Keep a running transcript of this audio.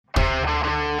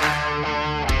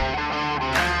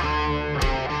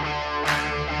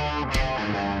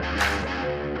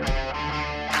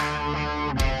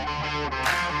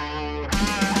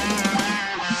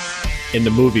In the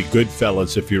movie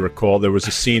Goodfellas, if you recall, there was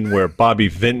a scene where Bobby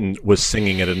Vinton was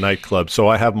singing at a nightclub. So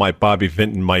I have my Bobby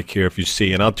Vinton mic here, if you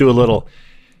see, and I'll do a little,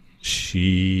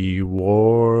 she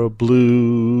wore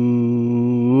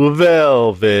blue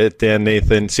velvet, Dan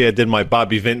Nathan. See, I did my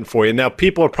Bobby Vinton for you. Now,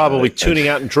 people are probably tuning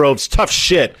out in droves. Tough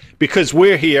shit, because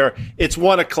we're here. It's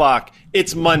 1 o'clock.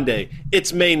 It's Monday.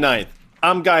 It's May 9th.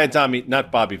 I'm Guy Adami, not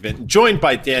Bobby Vinton, joined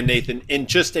by Dan Nathan. In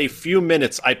just a few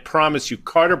minutes, I promise you,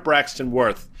 Carter Braxton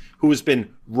Worth, who has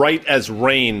been right as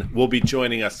rain, will be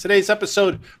joining us. Today's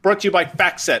episode brought to you by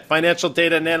FactSet, financial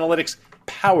data and analytics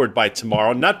powered by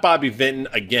Tomorrow, not Bobby Vinton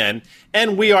again.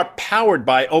 And we are powered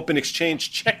by Open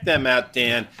Exchange. Check them out,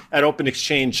 Dan, at Open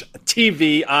Exchange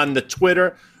TV on the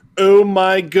Twitter. Oh,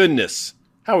 my goodness.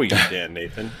 How are you, Dan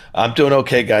Nathan? I'm doing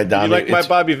okay, Guy Dom. You like my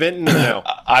Bobby Vinton? No.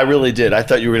 I really did. I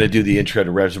thought you were going to do the intro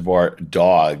to Reservoir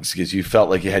Dogs because you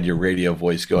felt like you had your radio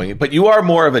voice going. But you are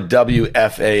more of a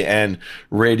WFAN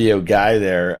radio guy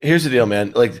there. Here's the deal,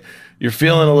 man. Like, you're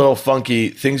feeling a little funky.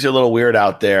 Things are a little weird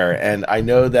out there. And I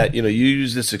know that, you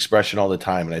use this expression all the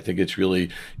time. And I think it's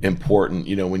really important,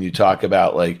 when you talk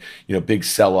about big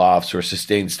sell-offs or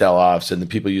sustained sell-offs, and the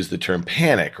people use the term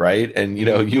panic, right? And,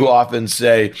 you often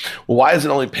say, well, why is it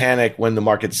only panic when the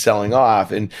market's selling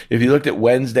off? And if you looked at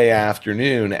Wednesday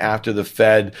afternoon after the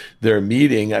Fed, their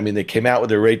meeting, they came out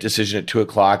with their rate decision at 2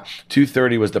 o'clock.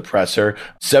 2:30 was the presser.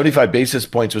 75 basis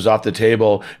points was off the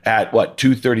table at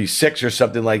 2:36 or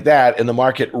something like that. And the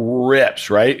market rips,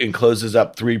 right? And closes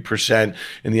up 3%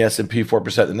 in the S&P,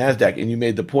 4% in the NASDAQ. And you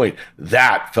made the point.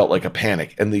 That felt like a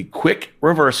panic. And the quick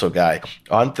reversal, Guy,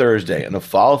 on Thursday, and the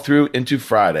follow through into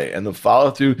Friday, and the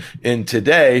follow through in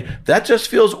today, that just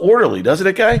feels orderly, doesn't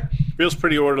it, Guy? Feels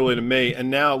pretty orderly to me. And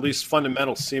now at least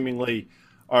fundamentals seemingly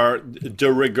are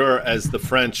de rigueur, as the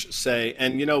French say.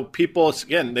 And, people,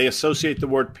 again, they associate the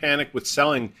word panic with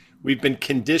selling. We've been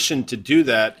conditioned to do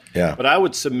that. Yeah. But I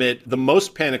would submit the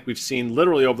most panic we've seen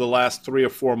literally over the last 3 or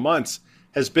 4 months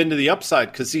has been to the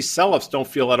upside, because these sell-offs don't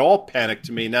feel at all panic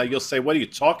to me. Now you'll say, what are you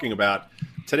talking about?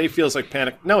 Today feels like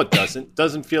panic. No, it doesn't. It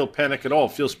doesn't feel panic at all.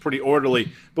 It feels pretty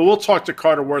orderly. But we'll talk to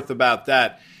Carter Worth about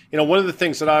that. One of the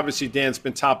things that obviously, Dan's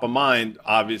been top of mind,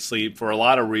 obviously, for a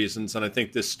lot of reasons, and I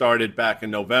think this started back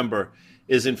in November,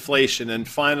 is inflation. And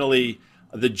finally,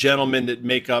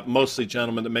 the mostly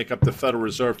gentlemen that make up the Federal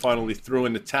Reserve finally threw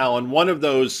in the towel. And one of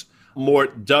those more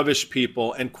dovish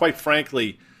people, and quite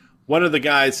frankly, one of the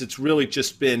guys that's really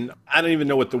just been, I don't even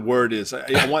know what the word is.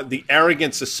 The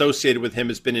arrogance associated with him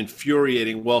has been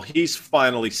infuriating. Well, he's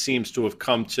finally seems to have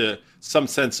come to some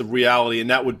sense of reality, and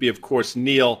that would be, of course,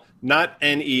 Neil, not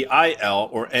Neil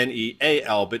or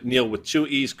Neal, but Neil with 2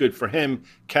 E's, good for him,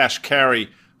 Kashkari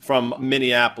from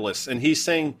Minneapolis. And he's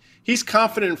saying he's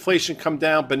confident inflation come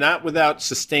down, but not without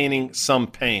sustaining some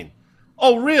pain.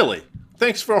 Oh, really?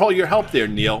 Thanks for all your help there,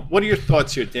 Neil. What are your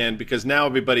thoughts here, Dan? Because now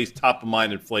everybody's top of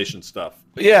mind inflation stuff.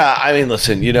 Yeah,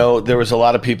 listen, there was a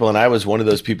lot of people, and I was one of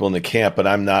those people in the camp, but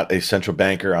I'm not a central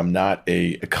banker. I'm not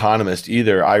a economist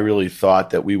either. I really thought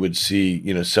that we would see,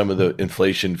 some of the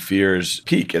inflation fears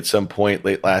peak at some point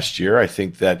late last year. I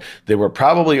think that they were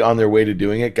probably on their way to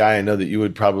doing it. Guy, I know that you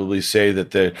would probably say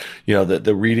that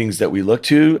the readings that we look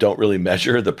to don't really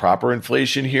measure the proper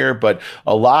inflation here, but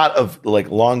a lot of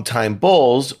longtime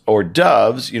bulls or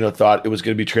doves, thought it was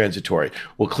going to be transitory.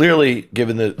 Well, clearly,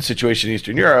 given the situation in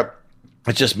Eastern Europe,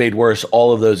 it's just made worse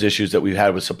all of those issues that we've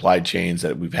had with supply chains,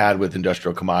 that we've had with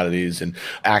industrial commodities and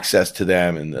access to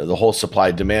them, and the whole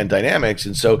supply-demand dynamics.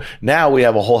 And so now we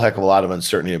have a whole heck of a lot of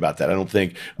uncertainty about that. I don't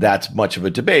think that's much of a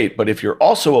debate. But if you're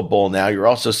also a bull now, you're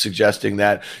also suggesting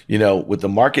that, with the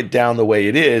market down the way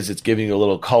it is, it's giving you a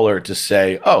little color to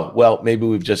say, oh, well, maybe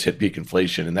we've just hit peak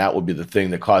inflation. And that will be the thing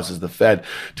that causes the Fed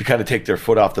to kind of take their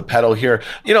foot off the pedal here.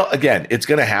 Again, it's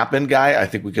going to happen, Guy. I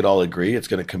think we could all agree it's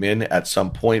going to come in at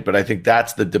some point. But I think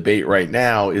that's the debate right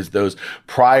now, is those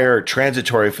prior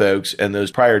transitory folks and those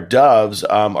prior doves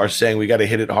are saying we got to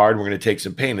hit it hard. We're going to take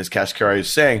some pain, as Kashkari is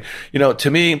saying.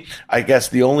 To me, I guess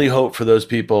the only hope for those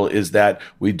people is that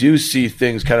we do see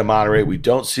things kind of moderate. We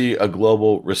don't see a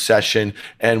global recession,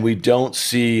 and we don't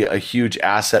see a huge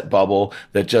asset bubble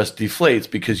that just deflates,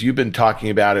 because you've been talking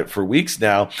about it for weeks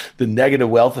now. The negative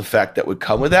wealth effect that would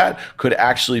come with that could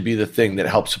actually be the thing that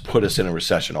helps put us in a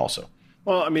recession also.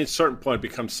 Well, at a certain point it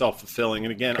becomes self-fulfilling.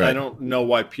 And again, right. I don't know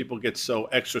why people get so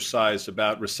exercised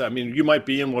about recession. You might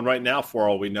be in one right now for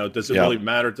all we know. Does it really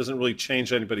matter? It doesn't really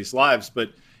change anybody's lives. But,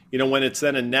 when it's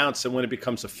then announced and when it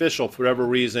becomes official, for whatever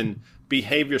reason,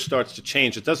 behavior starts to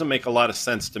change. It doesn't make a lot of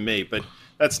sense to me. But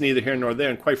that's neither here nor there.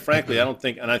 And quite frankly, I don't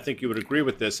think, and I think you would agree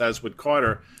with this, as would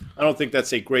Carter, I don't think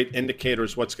that's a great indicator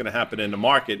of what's going to happen in the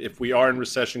market. If we are in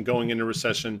recession, going into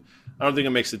recession, I don't think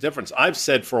it makes a difference. I've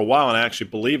said for a while, and I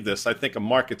actually believe this, I think a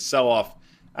market sell-off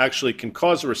actually can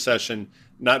cause a recession,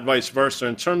 not vice versa.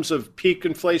 In terms of peak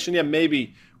inflation, yeah,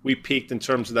 maybe we peaked in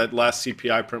terms of that last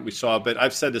CPI print we saw, but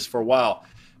I've said this for a while.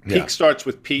 Peak starts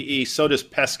with PE, so does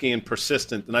pesky and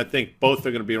persistent, and I think both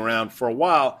are going to be around for a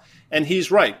while. And he's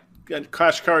right.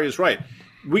 Kashkari is right.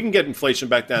 We can get inflation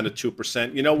back down to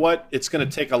 2%. You know what? It's going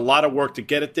to take a lot of work to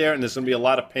get it there, and there's going to be a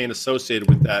lot of pain associated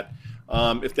with that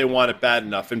if they want it bad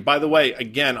enough. And by the way,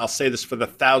 again, I'll say this for the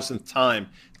 1,000th time.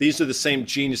 These are the same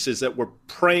geniuses that were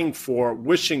praying for,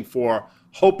 wishing for,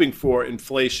 hoping for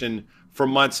inflation for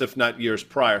months, if not years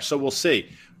prior. So we'll see.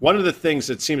 One of the things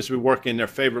that seems to be working in their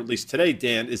favor, at least today,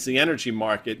 Dan, is the energy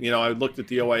market. You know, I looked at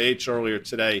the OIH earlier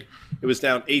today. It was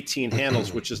down 18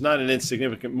 handles, which is not an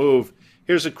insignificant move.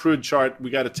 Here's a crude chart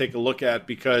we got to take a look at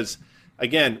because,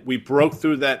 again, we broke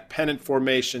through that pennant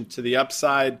formation to the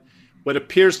upside. What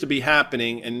appears to be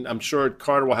happening, and I'm sure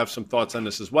Carter will have some thoughts on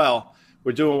this as well,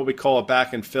 we're doing what we call a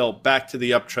back and fill, back to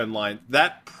the uptrend line.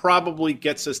 That probably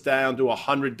gets us down to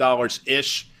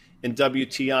 $100-ish in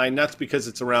WTI, and that's because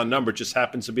it's a round number. It just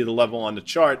happens to be the level on the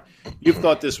chart. You've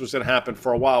thought this was going to happen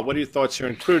for a while. What are your thoughts here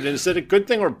in crude? And is it a good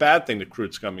thing or a bad thing that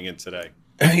crude's coming in today?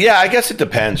 Yeah, I guess it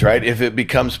depends, right? If it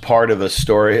becomes part of a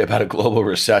story about a global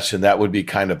recession, that would be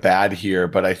kind of bad here.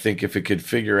 But I think if it could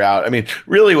figure out, I mean,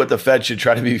 really what the Fed should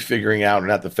try to be figuring out, or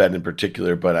not the Fed in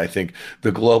particular, but I think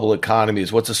the global economy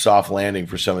is what's a soft landing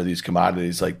for some of these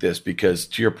commodities like this? Because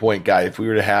to your point, Guy, if we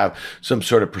were to have some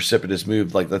sort of precipitous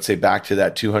move, like let's say back to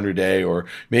that 200-day or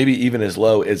maybe even as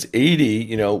low as 80,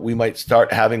 you know, we might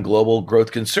start having global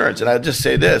growth concerns. And I'll just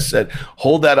say this, that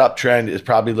hold that uptrend, it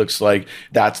probably looks like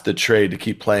that's the trade to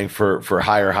keep playing for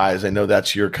higher highs. I know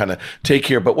that's your kind of take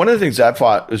here, but one of the things I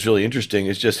thought was really interesting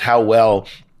is just how well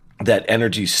that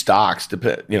energy stocks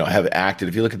have acted.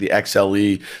 If you look at the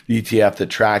XLE, the ETF that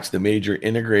tracks the major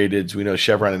integrateds, we know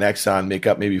Chevron and Exxon make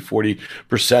up maybe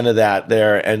 40% of that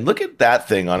there. And look at that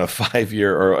thing on a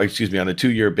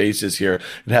 2-year basis here.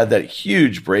 It had that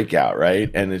huge breakout,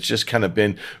 right? And it's just kind of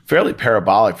been fairly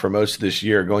parabolic for most of this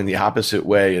year, going the opposite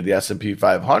way of the S&P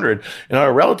 500. And on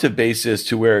a relative basis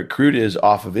to where crude is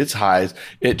off of its highs,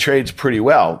 it trades pretty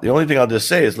well. The only thing I'll just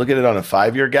say is look at it on a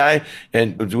 5-year guy,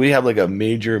 and do we have like a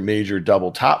major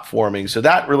double top forming? So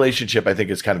that relationship, I think,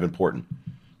 is kind of important.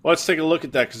 Well, let's take a look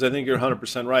at that because I think you're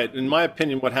 100% right. In my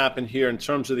opinion, what happened here in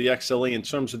terms of the XLE, in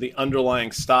terms of the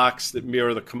underlying stocks that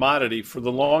mirror the commodity, for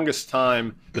the longest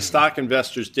time, the stock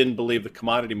investors didn't believe the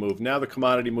commodity move. Now the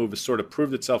commodity move has sort of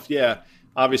proved itself,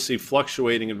 obviously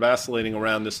fluctuating and vacillating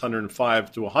around this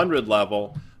 105 to 100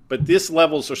 level, but these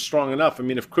levels are strong enough. I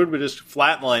mean, if crude would just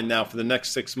flatline now for the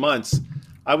next 6 months,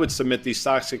 I would submit these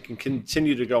stocks that can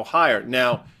continue to go higher.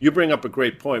 Now, you bring up a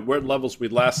great point. We're at levels we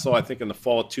last saw, I think, in the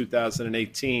fall of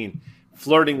 2018,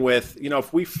 flirting with,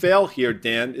 if we fail here,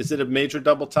 Dan, is it a major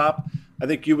double top? I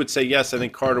think you would say yes. I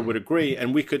think Carter would agree.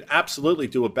 And we could absolutely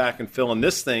do a back and fill in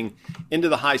this thing into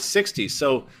the high 60s.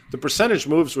 So the percentage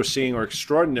moves we're seeing are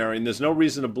extraordinary, and there's no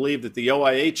reason to believe that the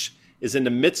OIH is in the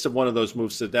midst of one of those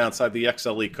moves to the downside the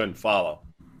XLE couldn't follow.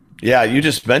 Yeah, you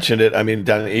just mentioned it. I mean,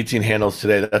 down 18 handles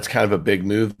today, that's kind of a big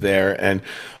move there. And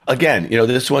again,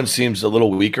 this one seems a little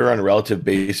weaker on a relative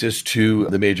basis to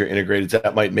the major integrateds.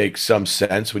 That might make some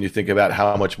sense when you think about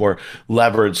how much more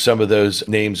leveraged some of those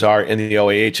names are in the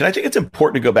OAH. And I think it's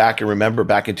important to go back and remember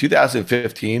back in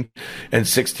 2015 and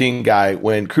 16, Guy,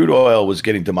 when crude oil was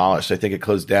getting demolished. I think it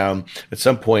closed down at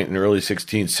some point in early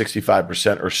 16,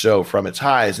 65% or so from its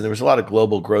highs. And there was a lot of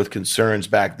global growth concerns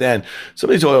back then. Some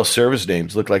of these oil service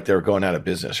names looked like they were going out of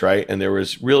business, right? And there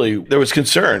was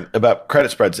concern about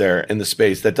credit spreads there in the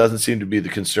space. That doesn't seem to be the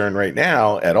concern right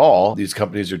now at all. These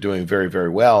companies are doing very, very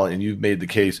well. And you've made the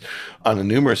case on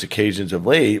numerous occasions of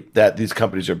late that these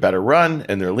companies are better run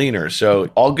and they're leaner. So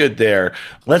all good there.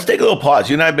 Let's take a little pause.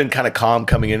 You and I have been kind of calm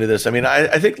coming into this. I mean,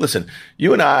 I think, listen,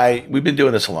 you and I, we've been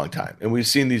doing this a long time and we've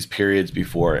seen these periods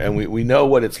before, and we know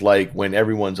what it's like when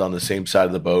everyone's on the same side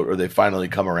of the boat or they finally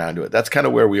come around to it. That's kind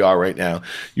of where we are right now.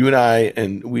 You and I,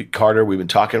 and Carter, we've been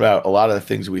talking about a lot of the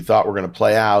things we thought were going to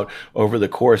play out over the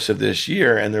course of this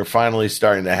year, and they're finally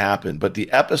starting to happen. But the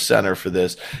epicenter for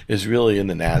this is really in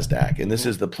the NASDAQ. And this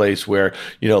is the place where,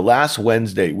 last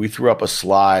Wednesday, we threw up a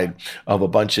slide of a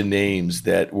bunch of names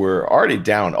that were already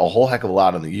down a whole heck of a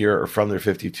lot on the year or from their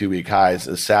 52-week highs,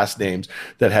 the SaaS names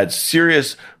that had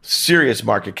serious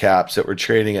market caps that were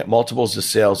trading at multiples of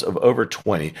sales of over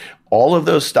 20. All of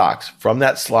those stocks from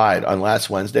that slide on last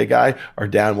Wednesday, Guy, are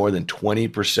down more than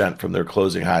 20% from their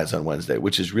closing highs on Wednesday,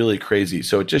 which is really crazy.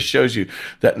 So it just shows you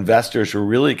that investors are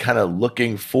really kind of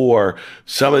looking for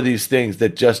some of these things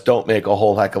that just don't make a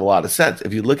whole heck of a lot of sense.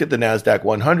 If you look at the NASDAQ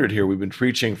 100 here, we've been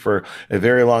preaching for a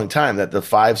very long time that the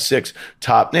 5-6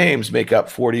 top names make up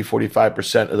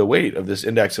 40-45% of the weight of this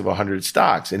index of 100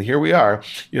 stocks. And here we are,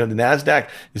 the NASDAQ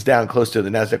is down close to the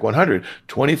NASDAQ 100,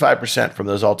 25% from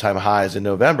those all-time highs in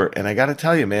November. And I got to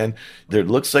tell you, man, there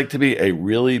looks like to be a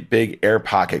really big air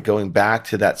pocket going back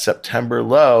to that September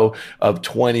low of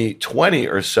 2020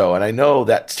 or so. And I know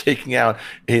that's taking out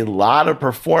a lot of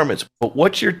performance. But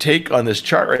what's your take on this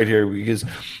chart right here? Because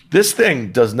this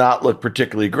thing does not look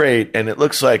particularly great. And it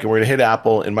looks like, and we're going to hit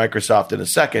Apple and Microsoft in a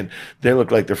second, they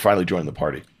look like they're finally joining the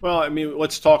party. Well, I mean,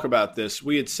 let's talk about this.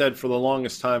 We had said for the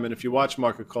longest time, and if you watch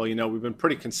Market Call, we've been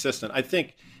pretty consistent. I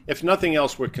think if nothing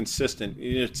else, we're consistent.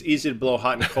 It's easy to blow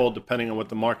hot and cold depending on what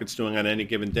the market's doing on any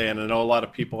given day. And I know a lot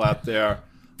of people out there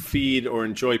feed or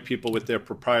enjoy people with their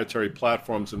proprietary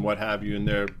platforms and what have you, and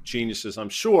they're geniuses, I'm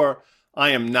sure.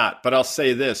 I am not. But I'll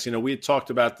say this. We had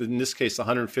talked about, in this case, the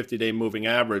 150-day moving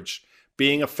average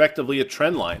being effectively a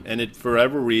trend line. And it, for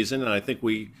whatever reason, and I think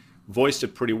we voiced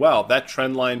it pretty well, that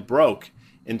trend line broke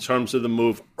in terms of the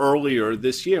move earlier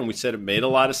this year. And we said it made a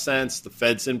lot of sense. The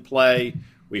Fed's in play.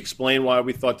 We explained why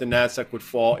we thought the NASDAQ would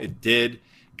fall. It did.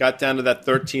 Got down to that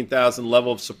 13,000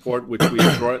 level of support, which we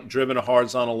had driven a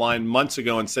horizontal line months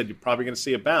ago and said you're probably going to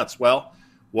see a bounce. Well,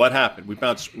 what happened? We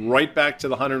bounced right back to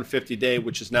the 150-day,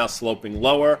 which is now sloping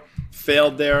lower,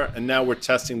 failed there, and now we're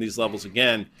testing these levels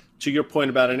again. To your point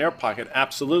about an air pocket,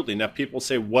 absolutely. Now, people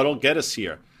say, what'll get us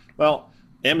here? Well,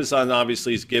 Amazon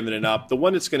obviously is giving it up. The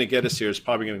one that's going to get us here is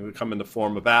probably going to come in the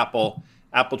form of Apple.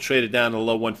 Apple traded down to the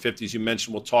low 150s. You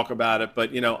mentioned, we'll talk about it.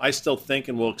 But, I still think,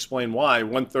 and we'll explain why,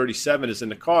 137 is in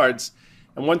the cards.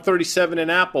 And 137 in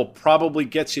Apple probably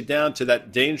gets you down to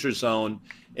that danger zone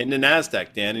in the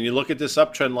NASDAQ, Dan. And you look at this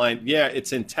uptrend line, yeah,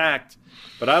 it's intact.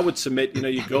 But I would submit,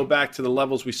 you go back to the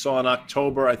levels we saw in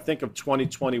October, I think, of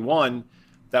 2021,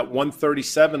 that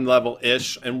 137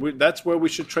 level-ish. And that's where we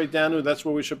should trade down to. That's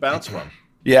where we should bounce from.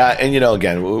 Yeah, and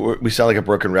again, we sound like a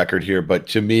broken record here, but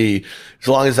to me, as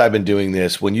long as I've been doing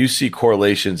this, when you see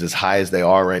correlations as high as they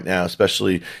are right now,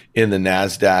 especially in the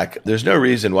NASDAQ, there's no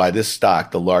reason why this stock,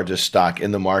 the largest stock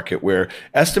in the market, where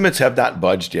estimates have not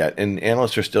budged yet, and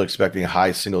analysts are still expecting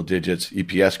high single digits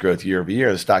EPS growth year over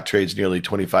year, the stock trades nearly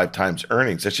 25 times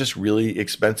earnings. That's just really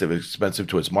expensive. It's expensive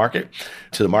to its market,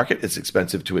 it's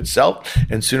expensive to itself,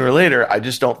 and sooner or later, I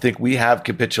just don't think we have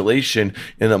capitulation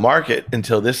in the market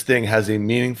until this thing has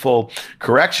a meaningful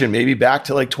correction, maybe back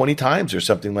to like 20 times or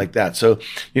something like that. So,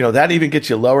 that even gets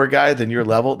you lower, Guy, than your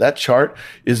level. That chart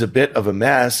is a bit of a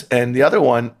mess. And the other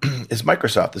one is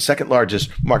Microsoft, the second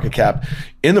largest market cap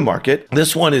in the market.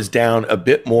 This one is down a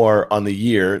bit more on the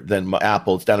year than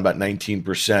Apple. It's down about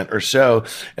 19% or so.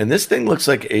 And this thing looks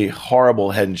like a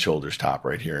horrible head and shoulders top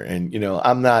right here. And,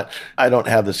 I don't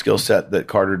have the skill set that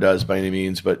Carter does by any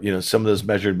means, but, some of those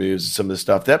measured moves, some of the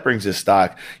stuff that brings this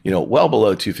stock, well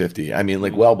below 250. I mean,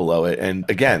 like well below it. And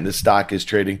again, this stock is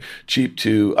trading cheap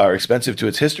to, or expensive to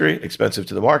its history, expensive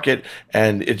to the market.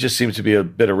 And it just seems to be a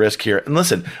bit of risk here. And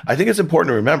listen, I think it's important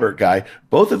to remember, Guy,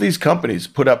 both of these companies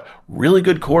put up really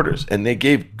good quarters and they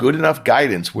gave good enough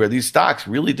guidance where these stocks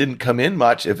really didn't come in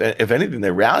much. If anything,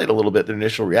 they rallied a little bit, the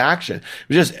initial reaction. It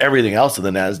was just everything else in the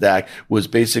NASDAQ was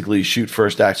basically shoot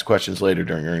first, ask questions later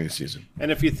during earnings season.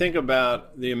 And if you think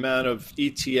about the amount of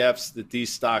ETFs that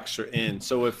these stocks are in,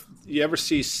 so if you ever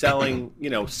see selling,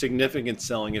 significant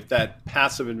selling, if that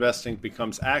passive investing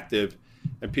becomes active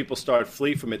and people start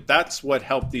flee from it, that's what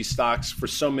helped these stocks for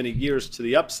so many years to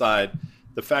the upside.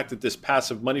 The fact that this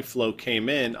passive money flow came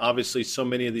in, obviously so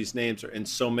many of these names are in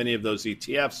so many of those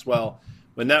ETFs. Well,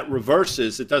 when that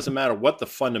reverses, it doesn't matter what the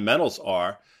fundamentals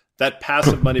are. That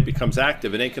passive money becomes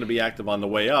active. It ain't going to be active on the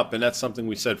way up. And that's something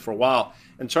we said for a while.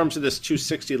 In terms of this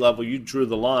 260 level, you drew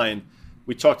the line.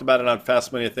 We talked about it on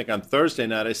Fast Money, I think, on Thursday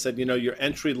night. I said, your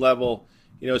entry level,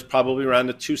 is probably around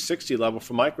the 260 level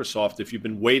for Microsoft. If you've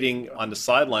been waiting on the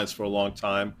sidelines for a long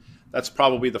time, that's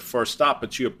probably the first stop.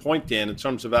 But to your point, Dan, in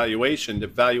terms of valuation,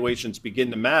 if valuations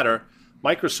begin to matter,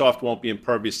 Microsoft won't be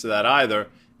impervious to that either.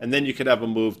 And then you could have a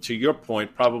move, to your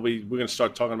point, probably we're going to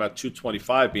start talking about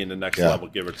 225 being the next level,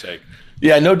 give or take.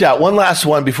 Yeah, no doubt. One last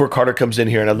one before Carter comes in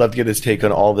here, and I'd love to get his take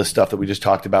on all this stuff that we just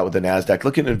talked about with the NASDAQ.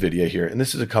 Look at NVIDIA here, and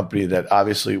this is a company that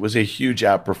obviously was a huge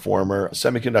outperformer, a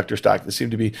semiconductor stock that seemed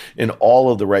to be in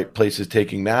all of the right places,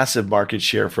 taking massive market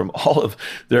share from all of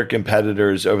their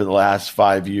competitors over the last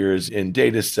 5 years in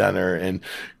data center and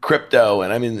crypto,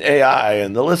 and I mean AI,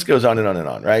 and the list goes on and on and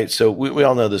on, right? So we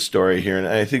all know this story here, and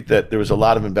I think that there was a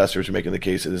lot of investors who are making the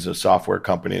case that this is a software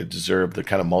company that deserved the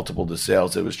kind of multiple to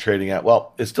sales it was trading at.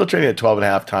 Well, it's still trading at 12 and a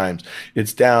half times.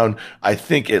 It's down, I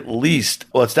think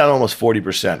it's down almost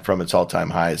 40% from its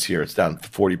all-time highs here. It's down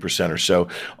 40% or so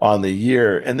on the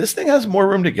year. And this thing has more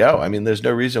room to go. I mean, there's no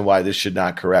reason why this should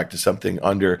not correct to something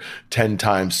under 10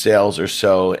 times sales or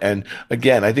so. And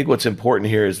again, I think what's important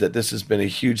here is that this has been a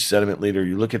huge sentiment leader.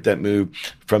 You look at that move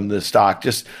from the stock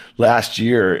just last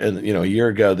year and, a year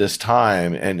ago this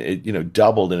time, and it,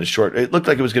 doubled in a short, it looked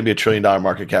like it was going to be $1 trillion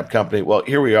market cap company. Well,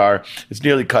 here we are. It's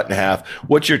nearly cut in half.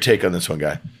 What's your take on this one,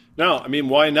 Guy? No, I mean,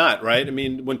 why not, right? I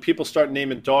mean, when people start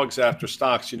naming dogs after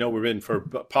stocks, we're in for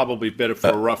probably a bit of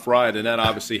a rough ride, and that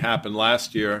obviously happened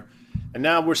last year. And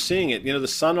now we're seeing it. The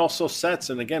sun also sets.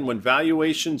 And again, when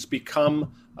valuations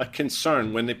become a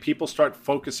concern, when the people start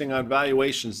focusing on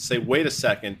valuations and say, wait a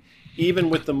second, even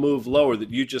with the move lower that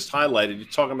you just highlighted, you're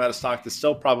talking about a stock that's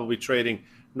still probably trading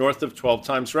north of 12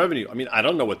 times revenue. I mean, I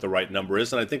don't know what the right number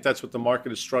is, and I think that's what the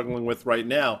market is struggling with right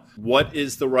now. What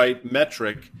is the right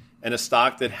metric? And a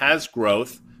stock that has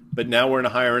growth, but now we're in a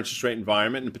higher interest rate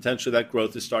environment, and potentially that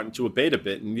growth is starting to abate a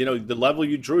bit. And, the level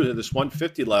you drew, this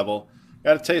 150 level,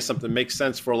 got to tell you something, makes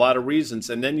sense for a lot of reasons.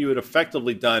 And then you had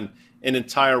effectively done an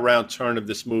entire round turn of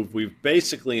this move we've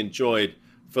basically enjoyed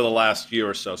for the last year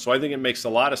or so. So I think it makes a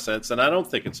lot of sense, and I don't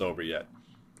think it's over yet.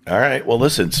 All right. Well,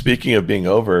 listen, speaking of being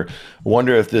over, I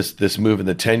wonder if this move in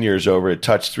the 10 years over. It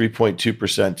touched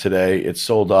 3.2% today. It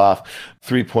sold off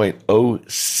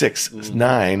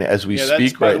 3.069 as we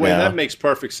speak right now. That makes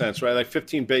perfect sense, right? Like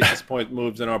 15 basis point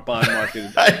moves in our bond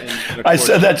market. I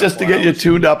said that just to get you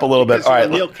tuned up a little bit. All right.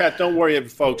 Neil Cat, don't worry,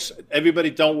 folks. Everybody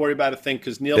don't worry about a thing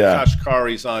because Neil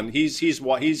Kashkari's on.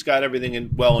 He's got everything in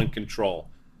control.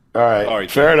 All right,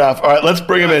 fair enough. All right, let's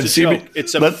bring him in.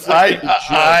 It's a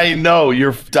I know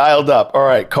you're dialed up. All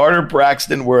right, Carter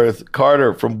Braxton Worth.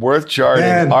 Carter from Worth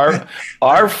Charting,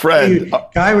 our friend.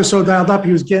 Guy was so dialed up,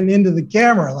 he was getting into the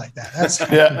camera like that. That's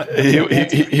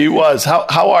he was.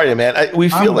 How are you, man? We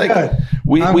feel like good.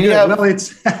 we have.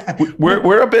 Well,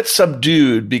 we're a bit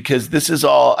subdued because this is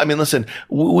all. I mean, listen,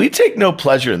 we take no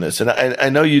pleasure in this, and I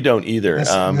know you don't either.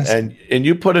 And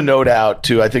you put a note out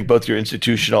to I think both your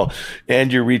institutional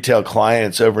and your retail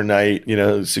clients overnight,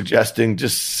 suggesting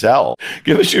just sell.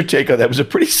 Give us your take on that. It was a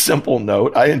pretty simple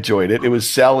note. I enjoyed it. It was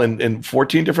sell in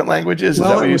 14 different languages. Is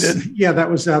that what you did? Yeah, that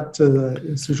was out to the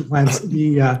institutional clients.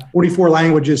 The 44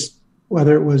 languages,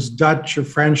 whether it was Dutch or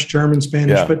French, German,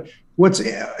 Spanish. Yeah. But what's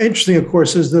interesting, of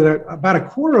course, is that about a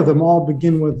quarter of them all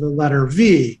begin with the letter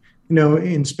V.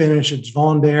 In Spanish, it's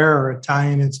Vender, or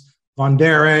Italian, it's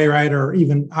Vendere, right? Or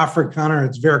even Afrikaner,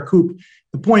 it's Verkoop.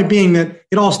 The point being that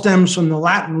it all stems from the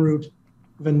Latin root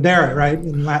vendere, right?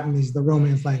 In Latin is the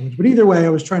Romance language. But either way, I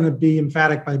was trying to be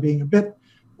emphatic by being a bit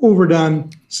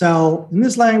overdone. Sell in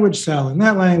this language, sell in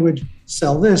that language,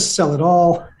 sell this, sell it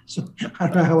all. So I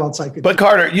don't know how else I could. But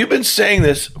Carter, you've been saying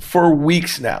this for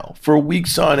weeks now, for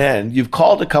weeks on end. You've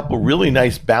called a couple really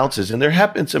nice bounces, and there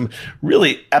have been some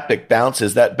really epic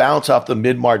bounces. That bounce off the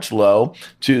mid-March low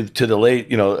to the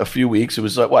late, a few weeks. It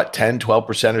was like, 10,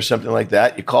 12% or something like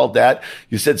that. You called that.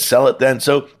 You said sell it then.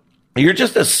 So you're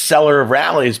just a seller of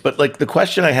rallies. But like the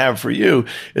question I have for you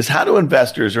is how do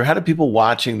investors or how do people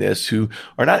watching this who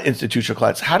are not institutional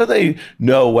clients, how do they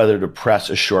know whether to press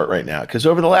a short right now? Because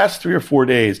over the last 3 or 4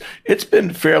 days, it's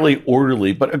been fairly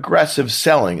orderly but aggressive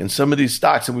selling. And some of these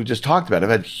stocks that we've just talked about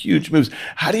have had huge moves.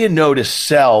 How do you know to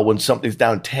sell when something's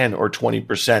down 10 or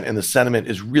 20% and the sentiment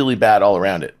is really bad all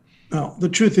around it? No, the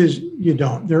truth is you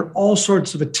don't. There are all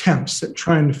sorts of attempts at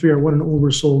trying to figure out what an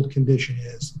oversold condition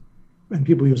is. And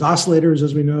people use oscillators,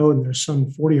 as we know, and there's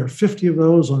some 40 or 50 of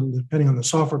those, depending on the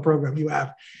software program you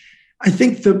have. I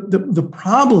think the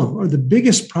problem, or the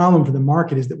biggest problem for the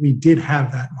market, is that we did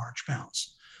have that March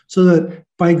bounce. So that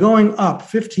by going up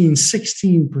 15,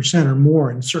 16% or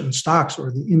more in certain stocks or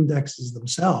the indexes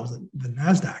themselves, the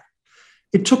NASDAQ,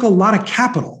 it took a lot of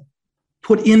capital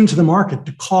put into the market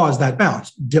to cause that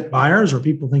bounce. Dip buyers or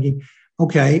people thinking,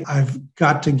 okay, I've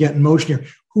got to get in motion here,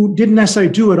 who didn't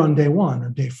necessarily do it on day 1 or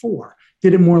day 4.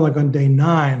 Did it more like on day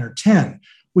 9 or 10,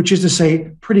 which is to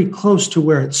say pretty close to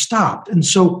where it stopped. And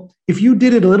so if you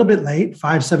did it a little bit late,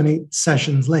 5, 7, 8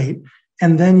 sessions late,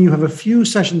 and then you have a few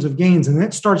sessions of gains and then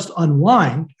it starts to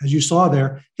unwind, as you saw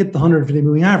there, hit the 150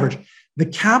 moving average, the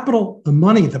capital, the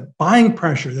money, the buying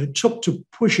pressure that it took to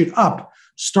push it up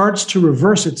starts to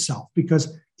reverse itself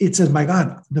because it says, my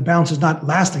God, the bounce is not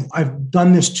lasting. I've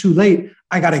done this too late.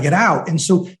 I got to get out. And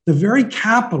so the very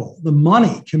capital, the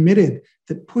money committed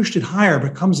that pushed it higher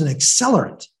becomes an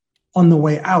accelerant on the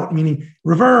way out, meaning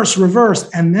reverse.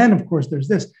 And then, of course,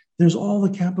 there's all the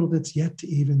capital that's yet to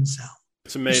even sell.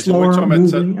 It's amazing. Slower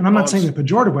moving, and I'm not saying the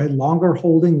pejorative way, longer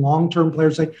holding, long-term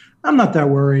players say, I'm not that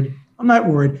worried. I'm not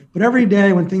worried. But every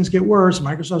day when things get worse,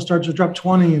 Microsoft starts to drop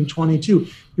 20 and 22,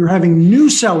 you're having new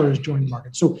sellers join the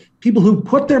market. So people who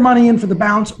put their money in for the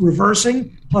bounce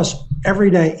reversing, plus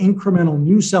everyday incremental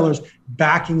new sellers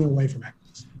backing away from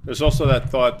equities. There's also that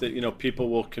thought that, people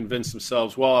will convince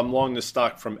themselves, well, I'm long this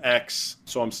stock from X,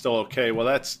 so I'm still okay.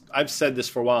 Well, I've said this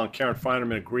for a while, and Karen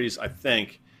Finerman agrees, I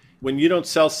think. When you don't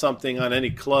sell something on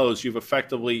any close, you've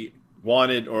effectively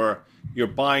wanted or you're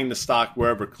buying the stock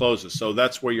wherever it closes. So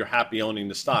that's where you're happy owning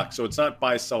the stock. So it's not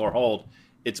buy, sell, or hold.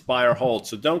 It's buy or hold.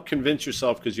 So don't convince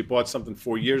yourself because you bought something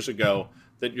 4 years ago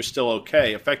that you're still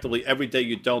okay. Effectively, every day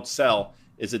you don't sell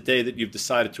is a day that you've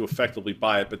decided to effectively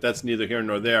buy it. But that's neither here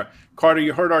nor there. Carter,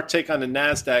 you heard our take on the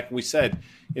NASDAQ. We said,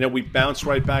 we bounced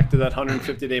right back to that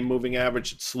 150-day moving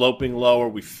average. It's sloping lower.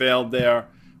 We failed there.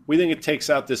 We think it takes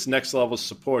out this next level of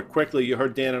support. Quickly, you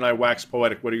heard Dan and I wax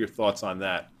poetic. What are your thoughts on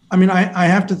that? I mean, I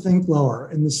have to think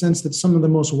lower in the sense that some of the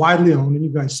most widely owned, and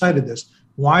you guys cited this,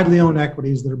 widely owned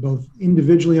equities that are both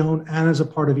individually owned and as a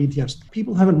part of ETFs,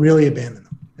 people haven't really abandoned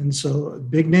them. And so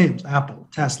big names, Apple,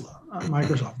 Tesla,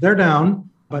 Microsoft, they're down,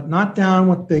 but not down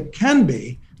what they can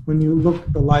be when you look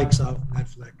at the likes of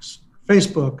Netflix,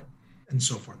 Facebook, and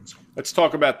so forth and so on. Let's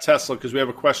talk about Tesla because we have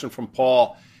a question from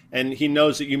Paul. And he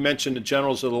knows that you mentioned the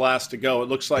generals are the last to go. It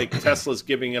looks like Tesla's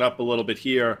giving it up a little bit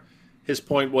here. His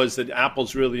point was that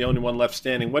Apple's really the only one left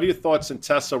standing. What are your thoughts on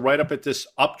Tesla right up at this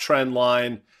uptrend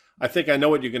line? I think I know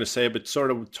what you're going to say, but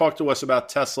sort of talk to us about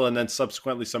Tesla and then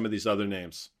subsequently some of these other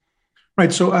names.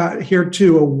 Right. So here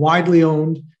too, a widely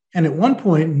owned and at one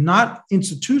point not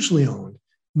institutionally owned,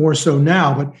 more so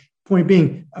now, but point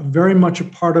being very much a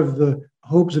part of the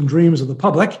hopes and dreams of the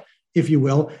public, if you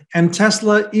will. And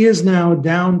Tesla is now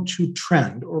down to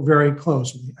trend or very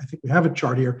close. I think we have a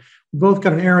chart here. We both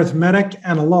got an arithmetic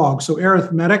and a log. So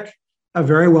arithmetic, a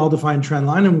very well-defined trend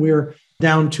line, and we're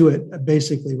down to it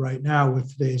basically right now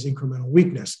with today's incremental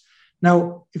weakness.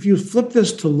 Now, if you flip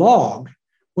this to log,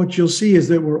 what you'll see is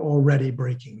that we're already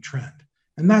breaking trend.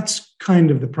 And that's kind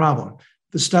of the problem.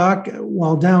 The stock,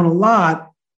 while down a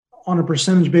lot on a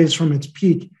percentage base from its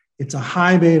peak, it's a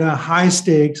high beta, high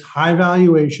stakes, high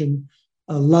valuation,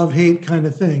 a love-hate kind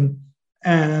of thing.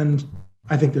 And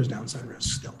I think there's downside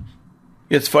risk still.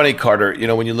 It's funny, Carter,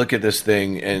 when you look at this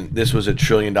thing, and this was $1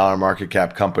 trillion market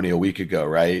cap company a week ago,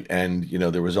 right? And,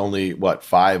 there was only,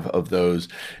 5 of those.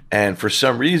 And for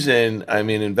some reason,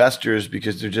 investors,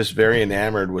 because they're just very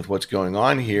enamored with what's going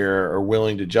on here, are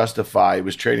willing to justify it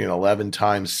was trading at 11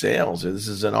 times sales. This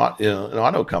is an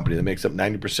auto company that makes up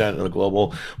 90% of the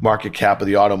global market cap of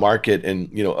the auto market and,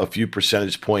 a few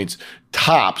percentage points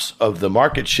tops of the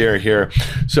market share here.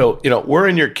 So, we're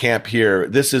in your camp here.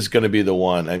 This is going to be the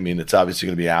one. It's obviously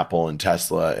going to be Apple and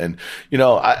Tesla. And,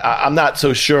 I'm not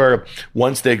so sure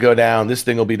once they go down, this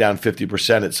thing will be down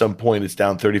 50%. At some point, it's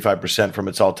down 35% from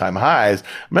its all-time highs.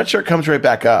 I'm not sure it comes right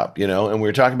back up, and we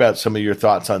were talking about some of your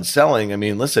thoughts on selling.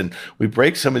 Listen, we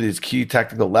break some of these key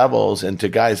technical levels. And to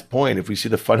Guy's point, if we see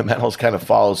the fundamentals kind of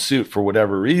follow suit for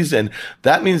whatever reason,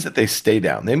 that means that they stay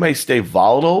down. They may stay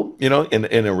volatile,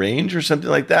 in a range or something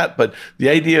like that. But the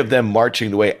idea of them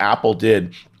marching the way Apple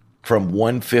did from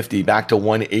 150 back to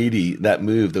 180, that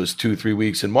move, those 2-3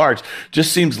 weeks in March,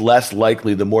 just seems less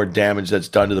likely the more damage that's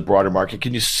done to the broader market.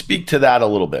 Can you speak to that a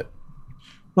little bit?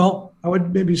 Well, I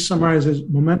would maybe summarize as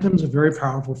momentum is a very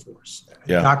powerful force,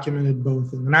 documented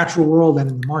both in the natural world and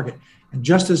in the market. And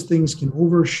just as things can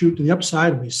overshoot to the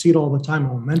upside, and we see it all the time,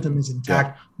 momentum is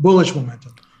intact, bullish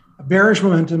momentum. A bearish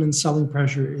momentum and selling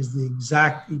pressure is the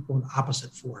exact equal and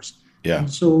opposite force. Yeah.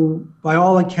 And so by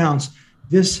all accounts,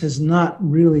 this has not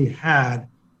really had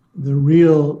the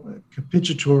real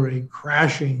capitulatory,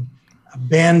 crashing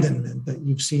abandonment that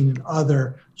you've seen in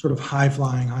other sort of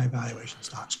high-flying, high-valuation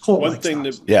stocks. One thing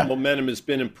that momentum has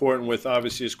been important with,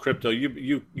 obviously, is crypto.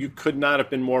 You could not have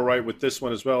been more right with this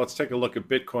one as well. Let's take a look at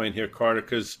Bitcoin here, Carter,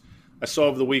 because I saw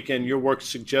over the weekend your work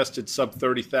suggested sub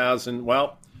 30,000.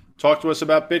 Well, talk to us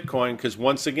about Bitcoin, because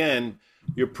once again,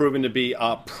 you're proven to be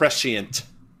prescient.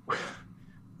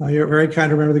 Well, you're very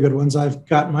kind to remember the good ones. I've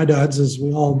got my duds, as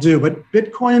we all do. But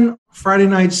Bitcoin, Friday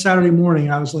night, Saturday morning,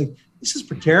 I was like, this is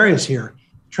precarious here.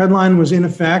 Trend line was in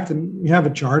effect, and we have a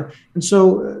chart. And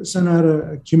so sent out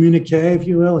a communique, if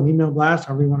you will, an email blast,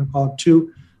 however you want to call it,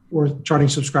 to or charting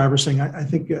subscribers saying, I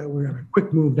think we're going to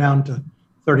quick move down to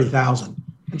 30,000.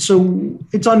 And so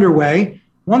it's underway.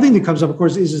 One thing that comes up, of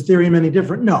course, is Ethereum any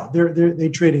different? No, they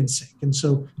trade in sync. And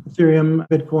so Ethereum,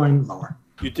 Bitcoin, lower.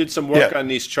 You did some work on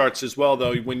these charts as well,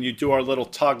 though, when you do our little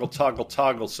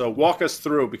toggle. So walk us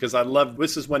through, because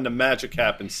this is when the magic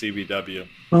happens, CBW.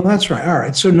 Well, that's right. All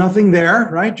right. So nothing there,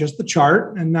 right? Just the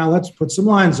chart. And now let's put some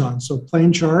lines on. So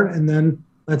plain chart, and then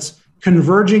let's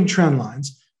converging trend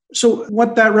lines. So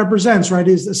what that represents, right,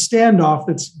 is a standoff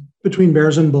that's between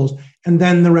bears and bulls, and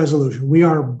then the resolution. We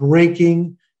are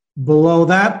breaking below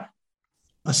that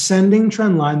ascending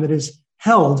trend line that is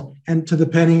held and to the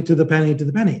penny.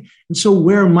 And so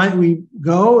where might we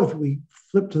go if we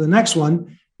flip to the next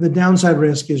one? The downside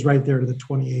risk is right there to the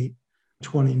 28,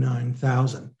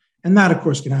 29,000. And that, of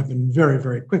course, can happen very,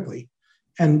 very quickly.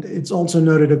 And it's also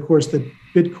noted, of course, that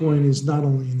Bitcoin is not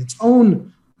only in its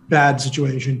own bad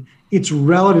situation, it's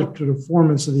relative to the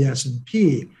performance of the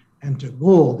S&P and to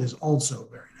gold is also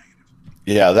very negative.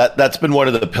 Yeah, that's been one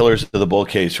of the pillars of the bull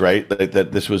case, right?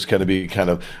 That this was going to be kind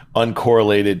of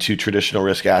uncorrelated to traditional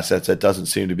risk assets. That doesn't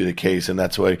seem to be the case. And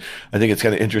that's why I think it's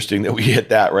kind of interesting that we hit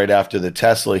that right after the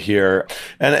Tesla here.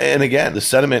 And again, the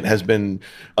sentiment has been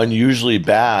unusually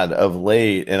bad of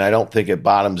late. And I don't think it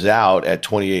bottoms out at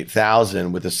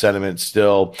 28,000 with the sentiment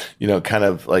still, kind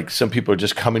of like some people are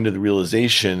just coming to the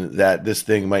realization that this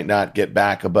thing might not get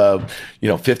back above,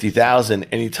 50,000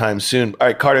 anytime soon. All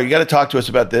right, Carter, you got to talk to us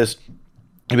about this.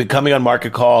 You've been coming on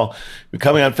Market Call, you've been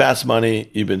coming on Fast Money,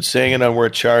 you've been saying it on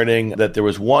Worth Charting that there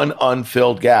was one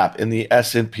unfilled gap in the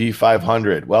S&P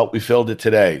 500. Well, we filled it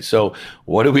today. So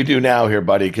what do we do now here,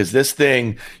 buddy? Because this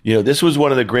thing, this was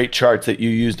one of the great charts that you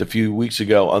used a few weeks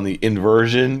ago on the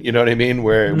inversion, you know what I mean?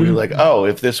 Where we were like, oh,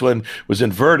 if this one was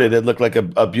inverted, it looked like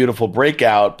a beautiful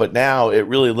breakout. But now it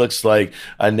really looks like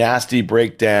a nasty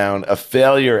breakdown, a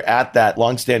failure at that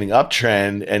longstanding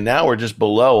uptrend. And now we're just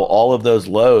below all of those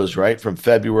lows, right, from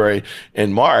February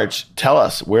and March. Tell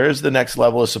us, where's the next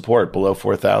level of support below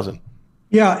 4,000?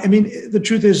 Yeah, I mean, the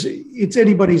truth is it's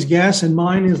anybody's guess, and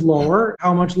mine is lower.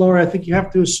 How much lower? I think you have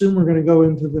to assume we're going to go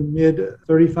into the mid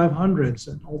 3,500s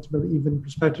and ultimately even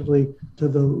prospectively to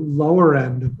the lower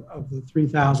end of the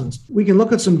 3,000s. We can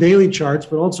look at some daily charts,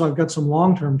 but also I've got some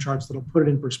long-term charts that'll put it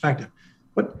in perspective.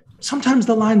 But sometimes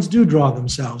the lines do draw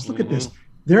themselves. Look at this.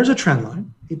 There's a trend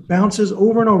line. It bounces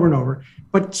over and over and over.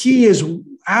 But key is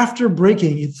after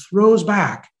breaking, it throws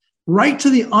back right to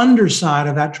the underside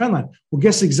of that trend line. Well,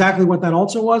 guess exactly what that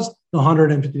also was? The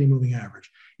 150-day moving average.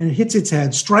 And it hits its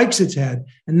head, strikes its head,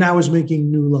 and now is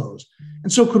making new lows.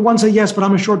 And so could one say, yes, but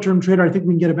I'm a short-term trader. I think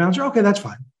we can get a bouncer. Okay, that's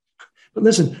fine. But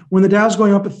listen, when the Dow's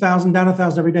going up 1,000, down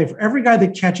 1,000 every day, for every guy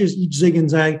that catches each zig and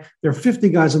zag, there are 50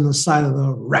 guys on the side of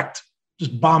the wrecked,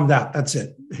 just bombed out. That's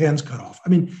it. Hands cut off. I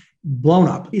mean, blown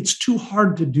up. It's too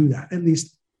hard to do that. At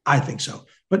least I think so.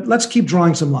 But let's keep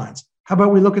drawing some lines. How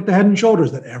about we look at the head and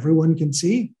shoulders that everyone can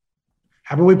see?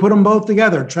 How about we put them both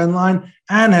together, trend line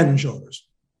and head and shoulders?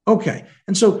 Okay.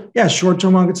 And so, yeah,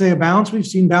 short-term, one could say a bounce. We've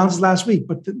seen bounces last week.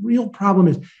 But the real problem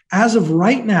is, as of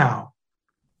right now,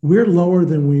 we're lower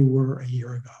than we were a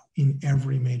year ago in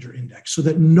every major index, so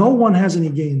that no one has any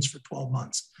gains for 12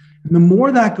 months. And the more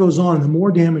that goes on, the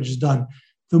more damage is done,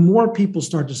 the more people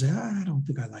start to say, I don't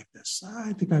think I like this.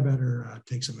 I think I better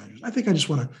take some measures. I think I just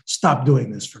want to stop doing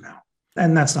this for now.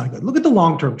 And that's not good. Look at the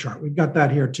long-term chart. We've got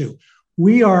that here too.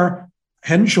 We are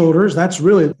head and shoulders. That's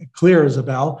really clear as a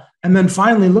bell. And then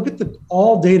finally, look at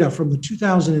all data from the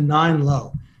 2009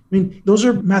 low. I mean, those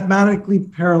are mathematically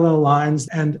parallel lines,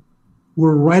 and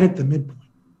we're right at the midpoint.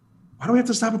 Why do we have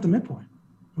to stop at the midpoint?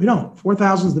 We don't.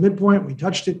 4,000 is the midpoint. We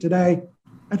touched it today.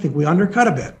 I think we undercut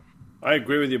a bit. I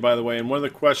agree with you, by the way. And one of the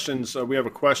questions, we have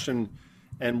a question,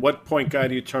 and what point guy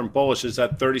do you turn bullish is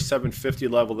that 3750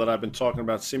 level that I've been talking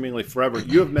about seemingly forever.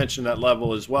 You have mentioned that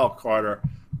level as well, Carter,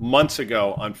 months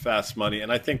ago on Fast Money,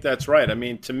 and I think that's right. I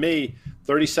mean, to me,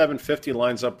 3750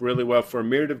 lines up really well for a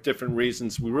myriad of different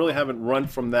reasons. We really haven't run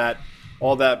from that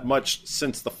all that much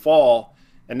since the fall,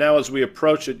 and now as we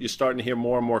approach it, you're starting to hear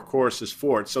more and more choruses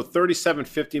for it. So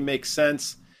 3750 makes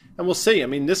sense. And we'll see. I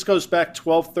mean, this goes back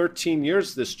 12, 13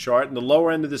 years, this chart, and the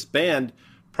lower end of this band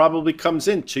probably comes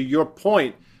in, to your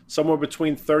point, somewhere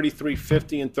between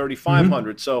 3,350 and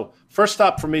 3,500. So First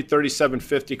stop for me,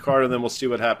 37.50, Carter, then we'll see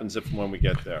what happens if and when we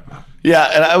get there. Yeah,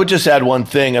 and I would just add one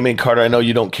thing. I mean, Carter, I know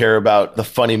you don't care about the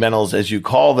fundamentals as you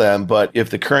call them, but if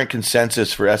the current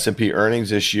consensus for S&P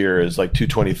earnings this year is like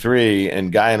 223,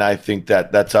 and Guy and I think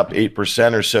that that's up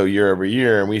 8% or so year over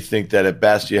year, and we think that at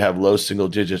best you have low single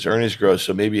digits earnings growth,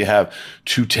 so maybe you have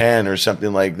 210 or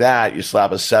something like that, you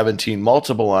slap a 17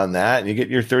 multiple on that, and you get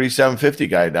your 37.50,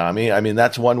 Guy Adami. I mean,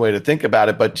 that's one way to think about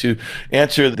it, but to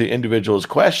answer the individual's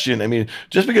question, I mean,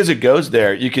 just because it goes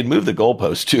there, you can move the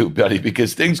goalpost too, buddy,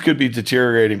 because things could be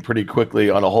deteriorating pretty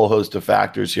quickly on a whole host of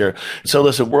factors here. So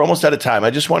listen, we're almost out of time. I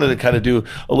just wanted to kind of do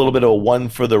a little bit of a one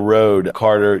for the road,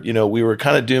 Carter. You know, we were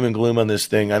kind of doom and gloom on this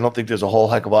thing. I don't think there's a whole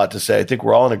heck of a lot to say. I think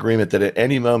we're all in agreement that at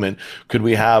any moment could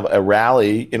we have a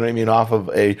rally, you know what I mean, off of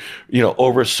a, you know,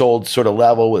 oversold sort of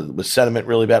level with sentiment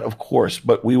really bad, of course,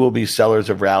 but we will be sellers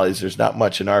of rallies. There's not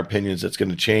much in our opinions that's going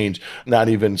to change, not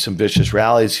even some vicious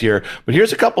rallies here. But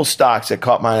here's a couple stocks that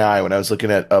caught my eye when I was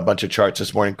looking at a bunch of charts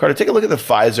this morning. Carter, take a look at the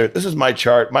Pfizer. This is my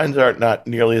chart. Mine are not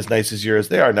nearly as nice as yours.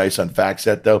 They are nice on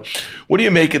FactSet, though. What do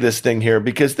you make of this thing here?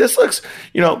 Because this looks,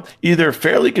 you know, either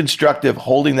fairly constructive,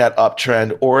 holding that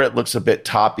uptrend, or it looks a bit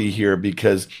toppy here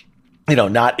because, you know,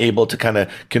 not able to kind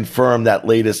of confirm that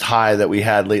latest high that we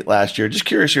had late last year. Just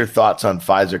curious your thoughts on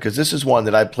Pfizer, because this is one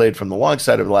that I played from the long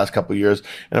side over the last couple of years,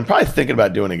 and I'm probably thinking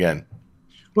about doing again.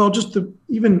 Well,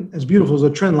 even as beautiful as the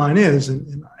trend line is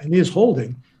and is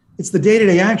holding, it's the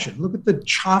day-to-day action. Look at the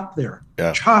chop there.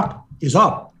 Yeah. Chop is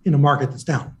up in a market that's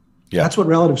down. Yeah. That's what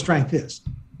relative strength is.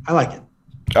 I like it.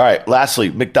 All right. Lastly,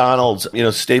 McDonald's, you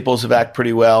know, staples have acted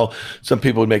pretty well. Some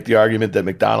people would make the argument that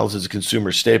McDonald's is a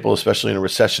consumer staple, especially in a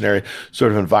recessionary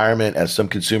sort of environment as some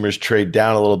consumers trade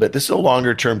down a little bit. This is a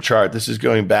longer term chart. This is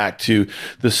going back to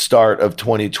the start of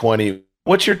 2020.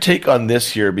 What's your take on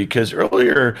this here? Because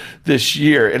earlier this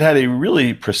year, it had a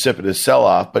really precipitous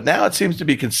sell-off, but now it seems to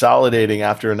be consolidating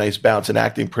after a nice bounce and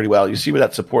acting pretty well. You see where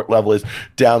that support level is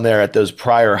down there at those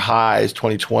prior highs,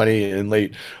 2020 and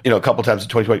late, you know, a couple times in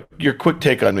 2020. Your quick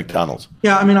take on McDonald's.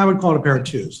 Yeah, I mean, I would call it a pair of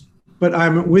twos. But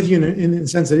I'm with you in the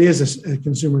sense that it is a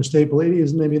consumer staple. It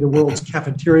is maybe the world's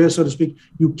cafeteria, so to speak.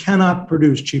 You cannot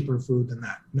produce cheaper food than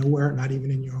that. Nowhere, not even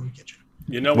in your own kitchen.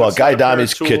 You know, well, Guy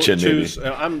Adami's kitchen.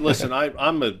 I'm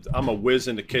a whiz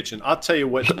in the kitchen. I'll tell you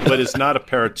what is not a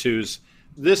pair of twos.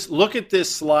 Look at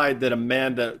this slide that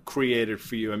Amanda created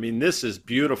for you. I mean, this is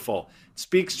beautiful. It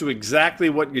speaks to exactly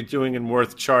what you're doing in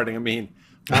Worth Charting. I mean,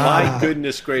 my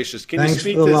goodness gracious. Can you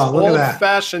speak to this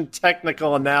old-fashioned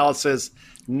technical analysis?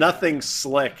 Nothing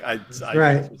slick. That's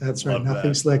right.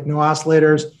 Nothing slick. No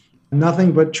oscillators.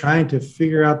 Nothing but trying to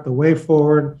figure out the way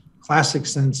forward. Classic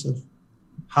sense of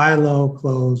high, low,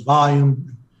 close,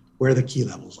 volume, where the key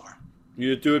levels are.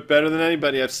 You do it better than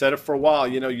anybody. I've said it for a while.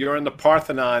 You know, you're in the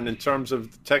Parthenon in terms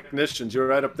of technicians. You're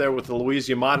right up there with the Luis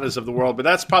Yamadas of the world, but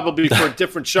that's probably for a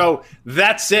different show.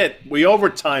 That's it. We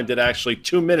overtimed it, actually,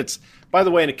 2 minutes. By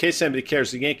the way, in case anybody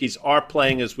cares, the Yankees are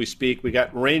playing as we speak. We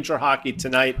got Ranger hockey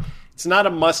tonight. It's not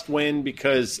a must-win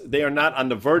because they are not on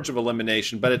the verge of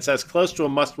elimination, but it's as close to a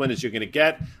must-win as you're going to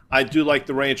get. I do like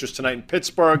the Rangers tonight in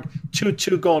Pittsburgh.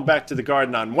 2-2 going back to the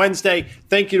Garden on Wednesday.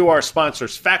 Thank you to our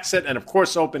sponsors, FactSet, and, of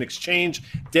course, Open Exchange.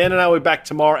 Dan and I will be back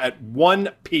tomorrow at 1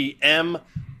 p.m.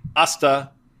 Hasta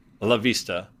la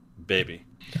vista, baby.